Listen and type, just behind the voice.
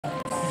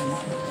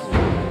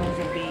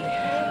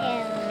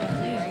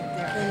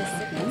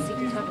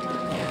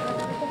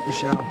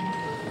Michelle.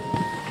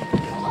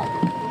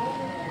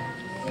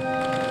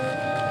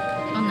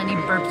 And then he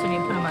burps when you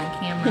put him on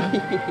camera.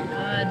 Good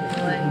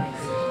boy.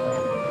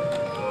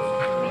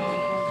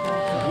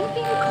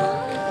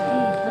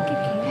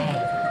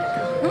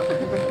 Look at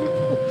Kayla.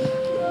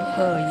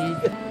 Oh, you.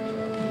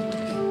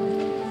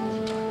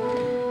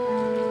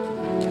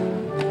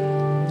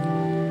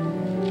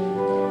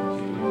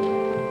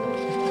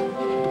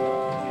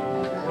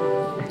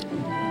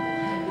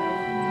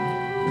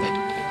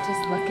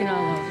 Just looking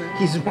all over.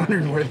 He's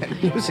wondering where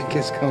that music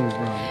is coming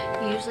from.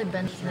 He usually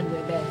bends his head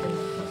way back.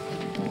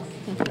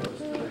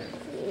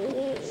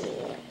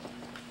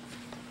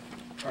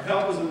 Our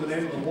help is in the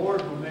name of the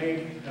Lord who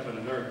made heaven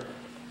and earth.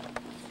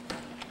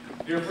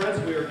 Dear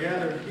friends, we are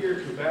gathered here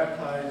to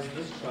baptize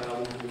this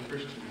child into the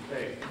Christian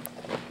faith.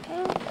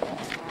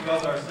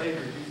 Because our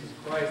Savior, Jesus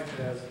Christ,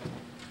 has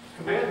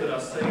commanded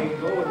us, saying,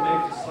 "Go and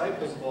make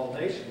disciples of all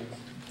nations,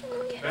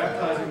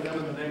 baptizing them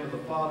in the name of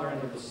the Father,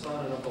 and of the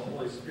Son, and of the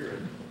Holy Spirit,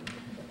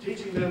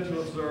 teaching them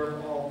to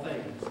observe all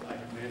things I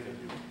commanded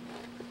you."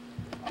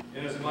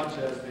 Inasmuch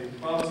as the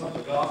promise of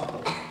the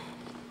gospel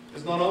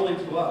is not only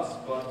to us,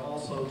 but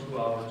also to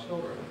our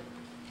children,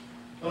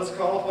 let us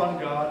call upon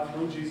God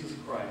through Jesus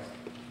Christ,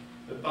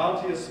 that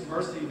bounteous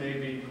mercy may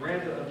be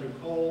granted unto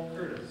Cole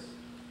Curtis.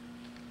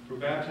 Through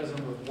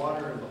baptism with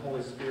water and the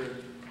Holy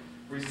Spirit,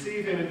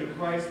 receive him into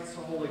Christ's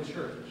holy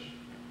church,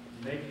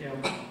 and make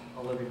him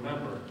a living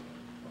member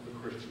of the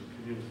Christian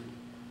community.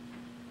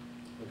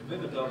 The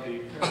commitment of the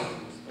parents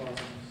and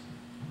sponsors.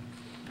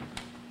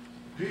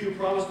 Do you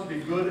promise to be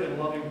good and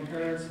loving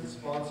parents and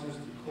sponsors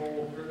to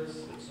Cole Curtis?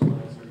 If so,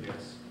 answer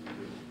yes, we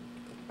do.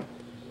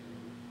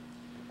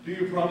 Do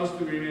you promise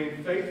to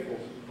remain faithful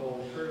to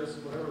Cole Curtis,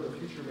 whatever the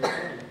future may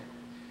bring,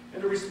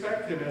 and to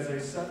respect him as a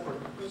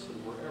separate person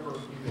wherever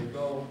he may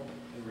go,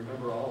 and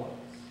remember always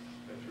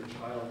that your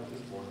child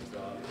is born of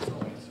God? If so,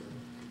 answer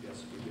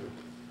yes, we do.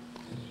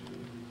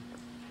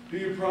 Do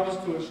you promise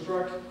to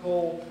instruct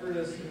Cole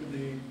Curtis in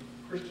the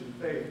Christian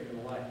faith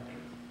and life,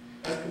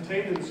 as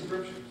contained in the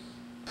Scriptures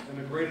and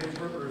the great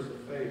interpreters of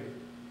faith,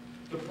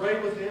 to pray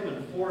with him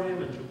and for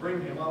him, and to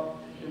bring him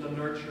up in the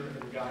nurture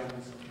and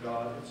guidance of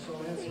God? If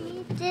so,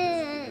 answer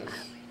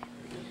yes.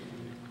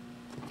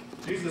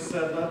 Jesus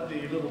said, "Let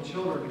the little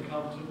children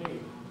come to me,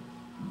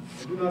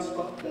 and do not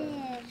stop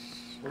them,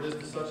 for it is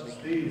to such as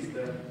these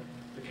that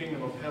the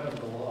kingdom of heaven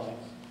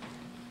belongs."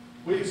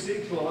 Will you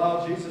seek to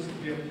allow Jesus to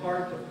be a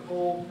part of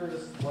Cole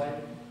Curtis'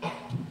 life,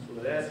 so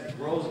that as he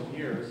grows in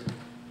years,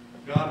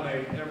 God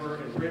may ever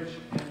enrich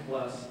and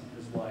bless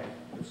his life?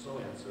 If so,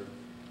 answer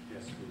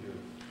yes, we do.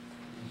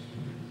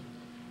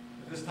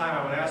 At this time, I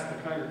would ask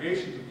the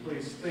congregation to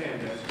please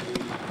stand as we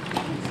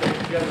say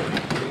together.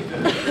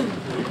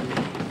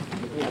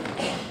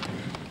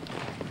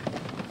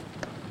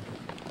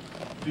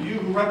 Do you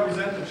who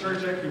represent the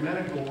church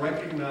ecumenical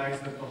recognize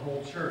that the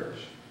whole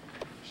church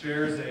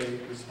shares a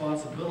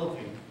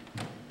responsibility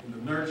in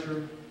the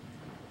nurture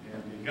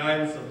and the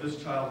guidance of this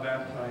child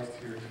baptized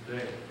here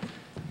today?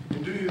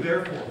 And do you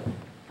therefore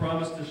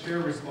promise to share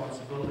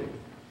responsibility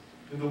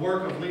in the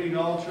work of leading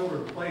all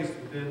children placed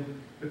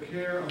within the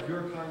care of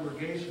your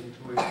congregation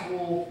to a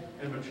full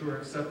and mature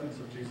acceptance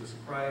of Jesus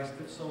Christ?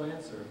 If so,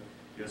 answer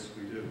yes,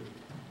 we do.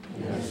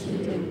 Yes, we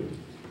do.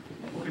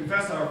 We'll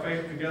confess our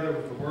faith together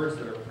with the words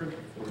that are printed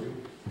for you.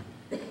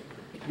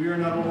 We are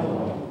not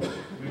alone.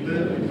 We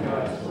live in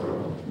God's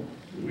world.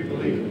 We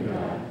believe in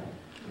God,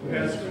 who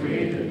has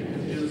created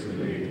and is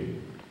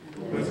created,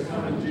 who has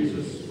come in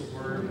Jesus, the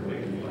Word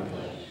made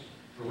flesh,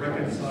 to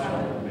reconcile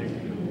and make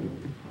new,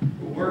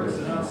 who works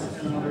in us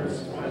and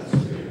others by the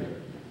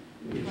Spirit.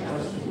 We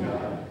trust in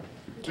God.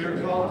 We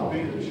are called to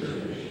be the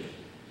church,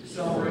 to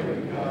celebrate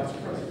in God's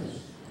presence,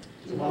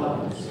 to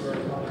love and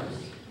serve others,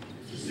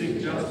 to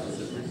seek justice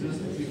and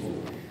resist evil,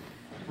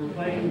 to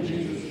proclaim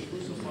Jesus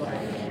crucified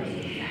and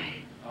risen,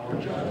 our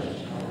judge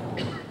and our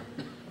Lord.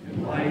 In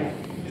life,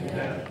 in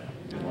death,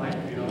 in life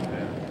beyond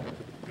death,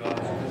 God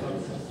is with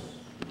us.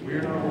 We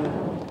are not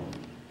alone.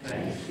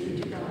 Thanks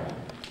be to God.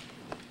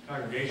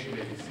 Congregation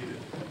may be seated.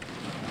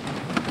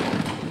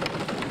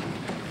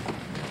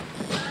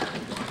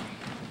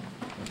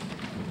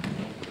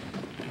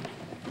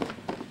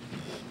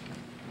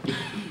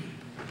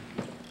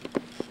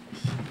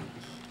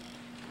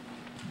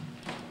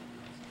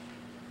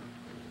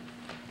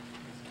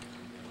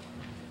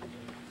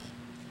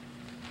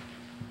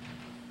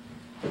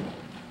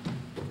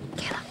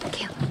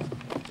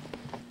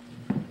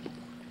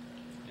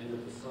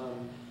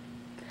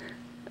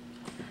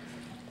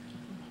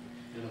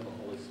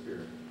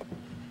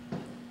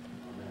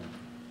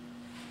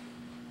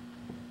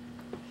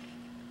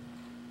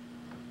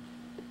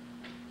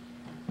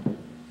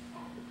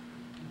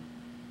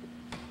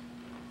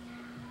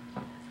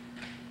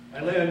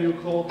 I lay on you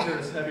cold,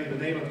 Curtis, heavy, in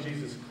the name of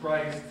Jesus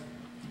Christ.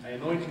 I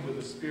anoint you with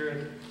the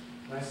Spirit,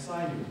 and I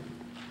sign you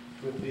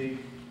with the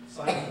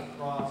sign of the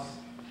cross,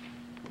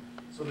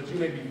 so that you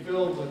may be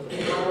filled with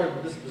the power and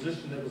the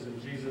disposition that was in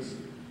Jesus,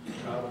 the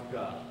child of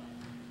God,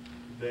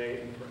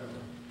 today and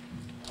forever.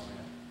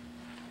 Amen.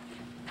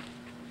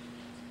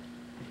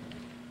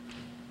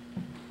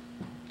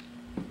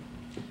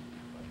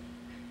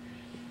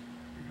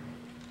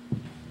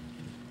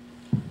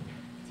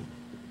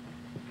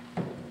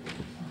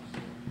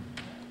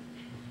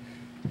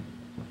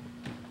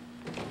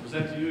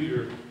 present to you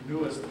your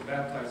newest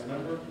baptized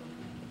member,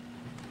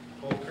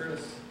 Cole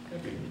Curtis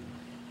Hippie.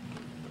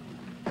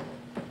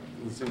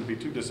 Doesn't seem to be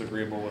too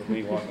disagreeable with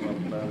me walking up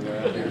and down the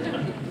aisle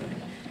here.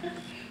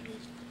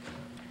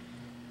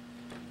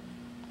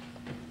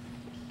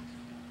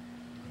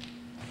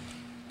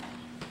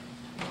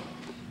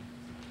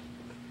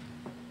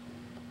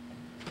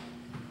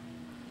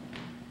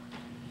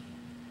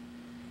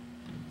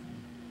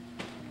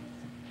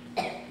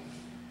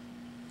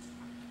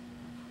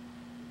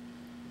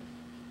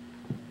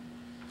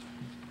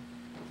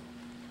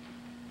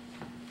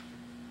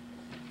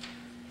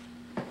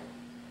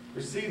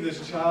 Receive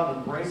this child,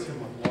 embrace him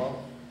with love.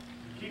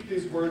 Keep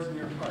these words in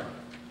your heart.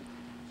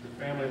 Your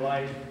family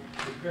life,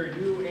 prepare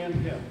you and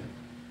him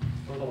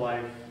for the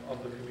life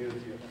of the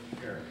community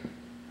of care.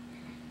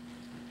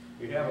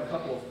 We have a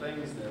couple of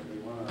things that we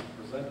want to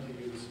present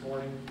to you this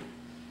morning.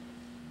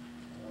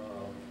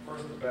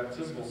 First, the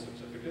baptismal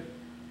certificate.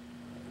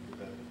 Give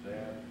that to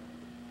Dad.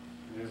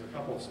 And there's a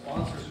couple of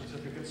sponsor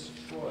certificates.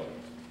 Troy.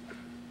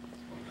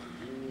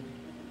 You,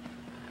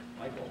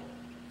 Michael.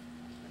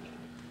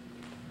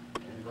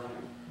 Brian.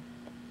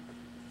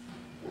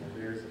 And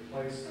there's a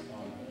place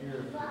on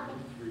here for you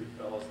three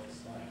fellows to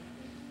sign.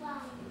 So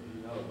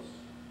he knows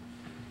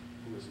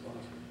who is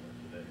sponsoring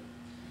for today.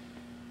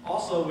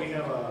 Also, we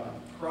have a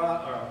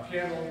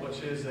candle, which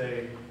is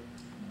a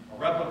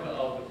replica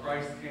of the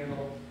Christ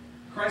candle.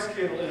 Christ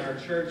candle in our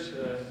church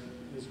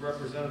is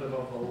representative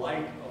of the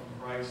light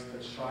of Christ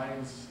that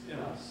shines in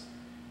us.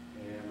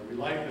 And we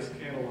light this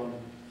candle on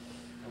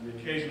the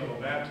occasion of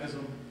a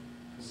baptism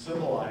to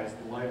symbolize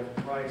the light of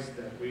Christ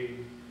that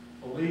we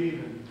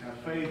believe and have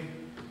faith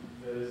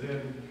that is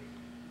in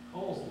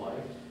Cole's life.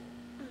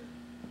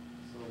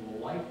 So we'll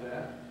light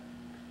that.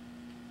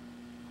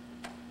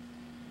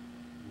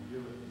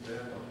 We'll give it to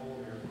Dad to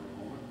hold here for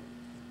a moment.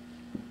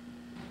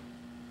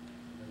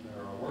 And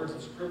there are words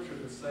of Scripture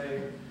that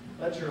say,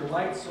 "Let your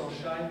light so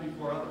shine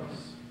before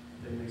others,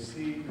 that they may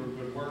see your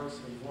good works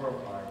and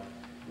glorify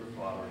your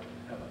Father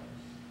in heaven."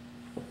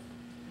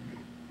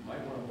 You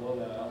might want to blow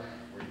that out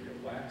before you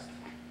get waxed.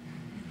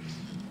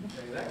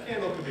 Okay, that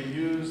candle can be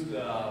used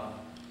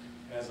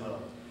as a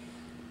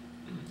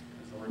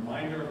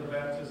reminder of the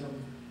baptism.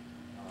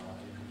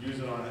 You could use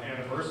it on an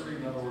anniversary,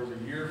 in other words, a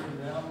year from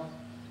now.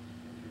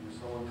 If you were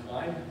so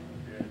inclined,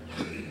 it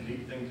would be a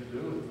neat thing to do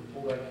is to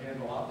pull that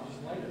candle out and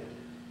just light it.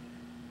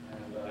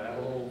 And have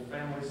a little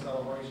family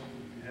celebration.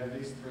 You can have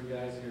these three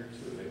guys here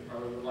too. They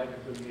probably would like a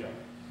good meal.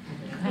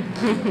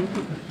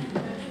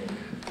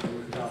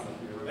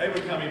 They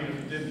would come even if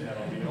you didn't have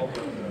a meal,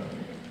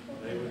 but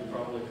they would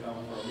probably come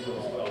for a meal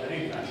as well,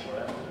 anytime for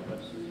that matter. But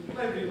it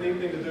might be a neat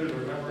thing to do to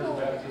remember his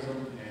baptism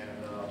and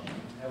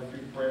have a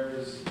few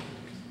prayers,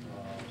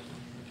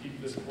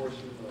 keep this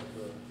portion of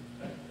the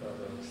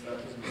baptism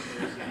service and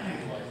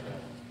utilize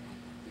that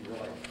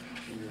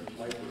in your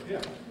life with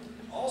him.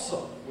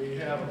 Also, we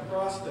have a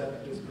cross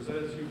that is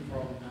presented to you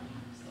from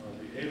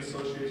the Aid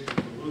Association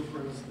for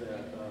Lutherans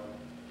that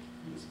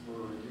is for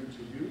you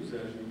to use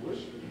as you wish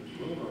in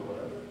your room or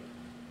whatever.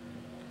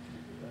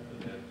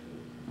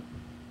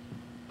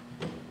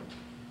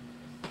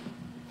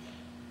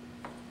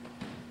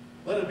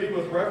 Let it be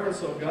with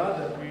reverence, O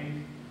God, that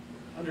we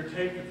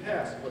undertake the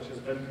task which has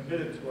been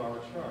committed to our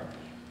charge.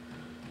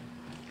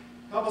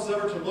 Help us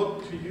ever to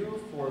look to you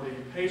for the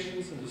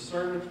patience and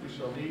discernment we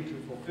shall need to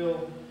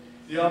fulfill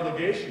the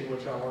obligation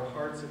which our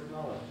hearts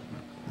acknowledge.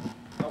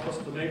 Help us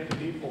to make the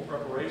needful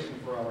preparation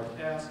for our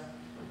task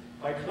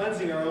by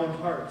cleansing our own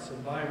hearts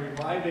and by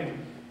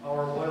reviving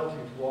our loyalty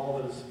to all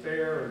that is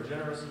fair and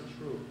generous and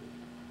true.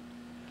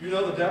 You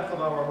know the depth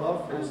of our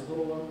love for this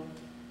little one.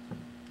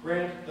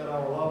 Grant that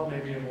our love may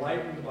be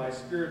enlightened by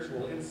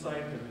spiritual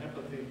insight and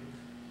empathy,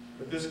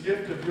 that this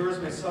gift of yours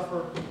may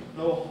suffer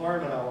no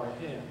harm at our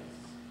hands,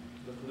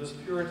 that for this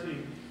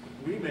purity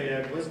we may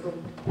add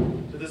wisdom,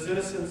 to this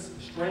innocence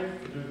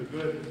strength to do the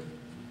good,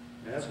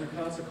 and as we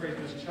consecrate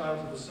this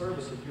child to the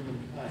service of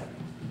humankind,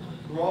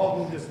 through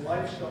all whom his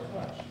life shall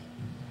touch,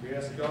 we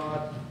ask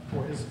God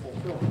for his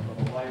fulfillment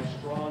of a life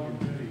strong in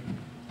duty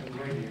and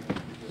radiant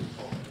with good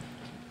hope.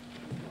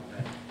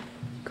 Amen.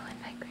 Go and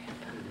my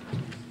grandpa.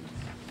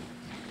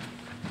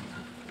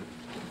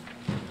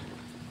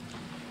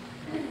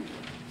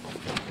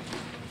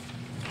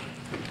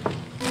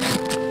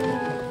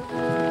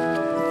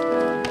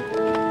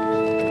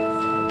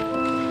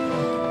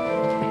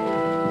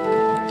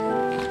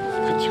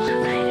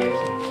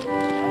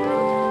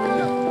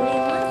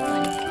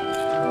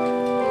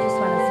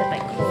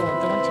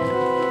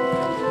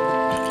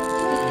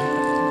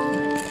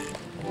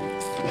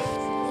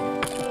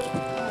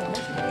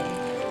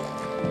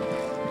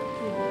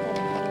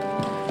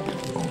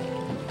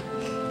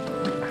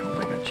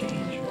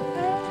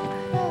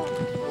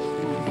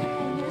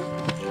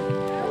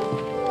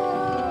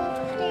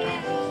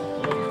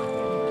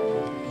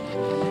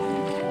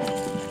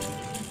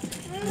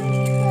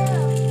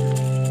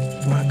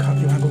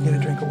 You want to go get a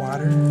drink of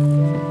water?